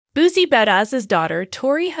Boosie Badaz's daughter,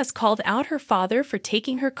 Tori, has called out her father for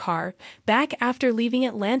taking her car back after leaving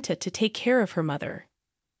Atlanta to take care of her mother.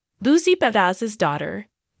 Boosie Badaz's daughter,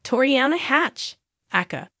 Toriana Hatch,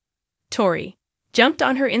 aka Tori, jumped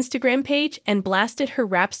on her Instagram page and blasted her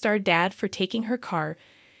rap star dad for taking her car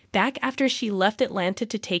back after she left Atlanta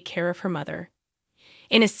to take care of her mother.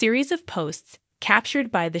 In a series of posts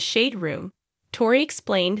captured by The Shade Room, Tori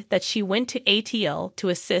explained that she went to ATL to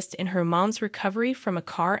assist in her mom's recovery from a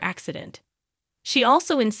car accident. She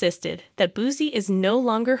also insisted that Boosie is no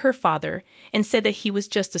longer her father and said that he was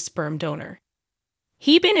just a sperm donor.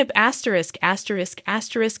 He been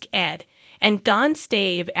ed and gone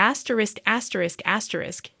stay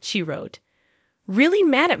she wrote. Really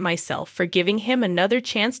mad at myself for giving him another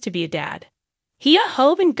chance to be a dad. He a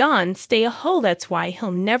hoe and gone stay a hoe, that's why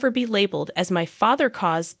he'll never be labeled as my father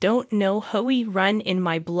cause don't know hoey run in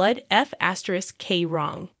my blood K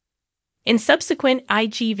wrong. In subsequent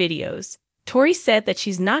IG videos, Tori said that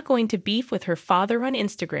she's not going to beef with her father on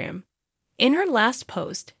Instagram. In her last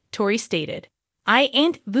post, Tori stated, "I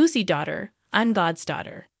ain't Boosie daughter, I'm God's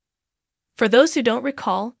daughter." For those who don't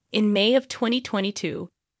recall, in May of 2022,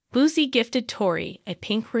 Boosie gifted Tori a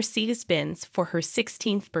pink Mercedes-Benz for her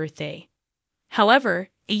 16th birthday. However,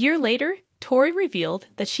 a year later, Tori revealed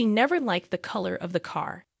that she never liked the color of the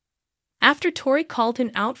car. After Tori called him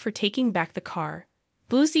out for taking back the car,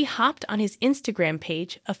 Boosie hopped on his Instagram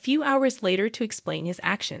page a few hours later to explain his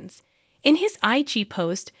actions. In his IG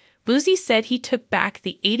post, Boosie said he took back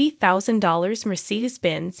the $80,000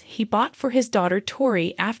 Mercedes-Benz he bought for his daughter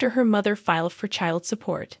Tori after her mother filed for child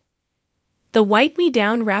support. The Wipe Me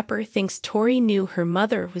Down rapper thinks Tori knew her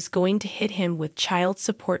mother was going to hit him with child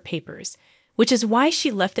support papers, which is why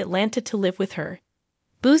she left Atlanta to live with her.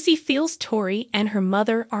 Boosie feels Tori and her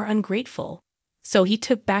mother are ungrateful, so he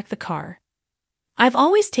took back the car. "I've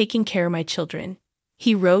always taken care of my children,"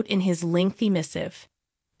 he wrote in his lengthy missive.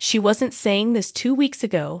 She wasn't saying this 2 weeks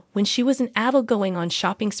ago when she was an adult going on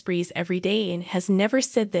shopping sprees every day and has never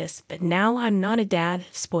said this, but now I'm not a dad,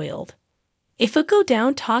 spoiled. If it go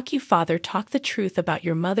down, talk you father, talk the truth about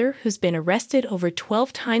your mother who's been arrested over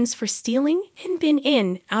 12 times for stealing and been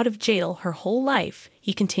in, out of jail her whole life,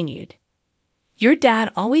 he continued. Your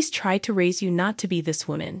dad always tried to raise you not to be this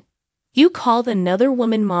woman. You called another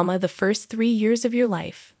woman mama the first 3 years of your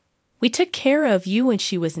life. We took care of you when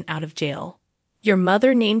she wasn't out of jail. Your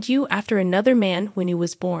mother named you after another man when you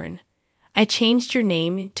was born. I changed your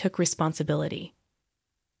name and took responsibility.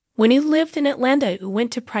 When you lived in Atlanta, you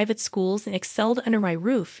went to private schools and excelled under my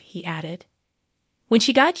roof, he added. When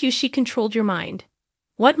she got you, she controlled your mind.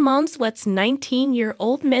 What moms lets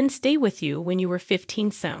 19-year-old men stay with you when you were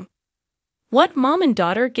 15 some? What mom and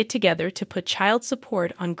daughter get together to put child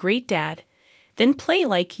support on great dad, then play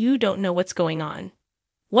like you don't know what's going on?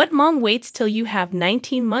 What mom waits till you have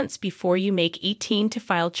 19 months before you make 18 to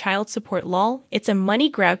file child support? Lol, it's a money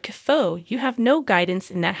grab kafo, you have no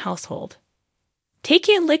guidance in that household. Take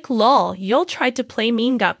a lick lol, y'all tried to play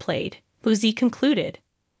mean got played, Boosie concluded.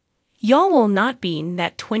 Y'all will not be in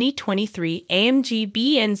that 2023 AMG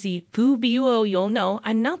BNZ boo buo, you'll know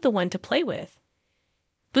I'm not the one to play with.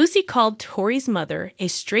 Boosie called Tori's mother a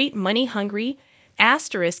straight money hungry ******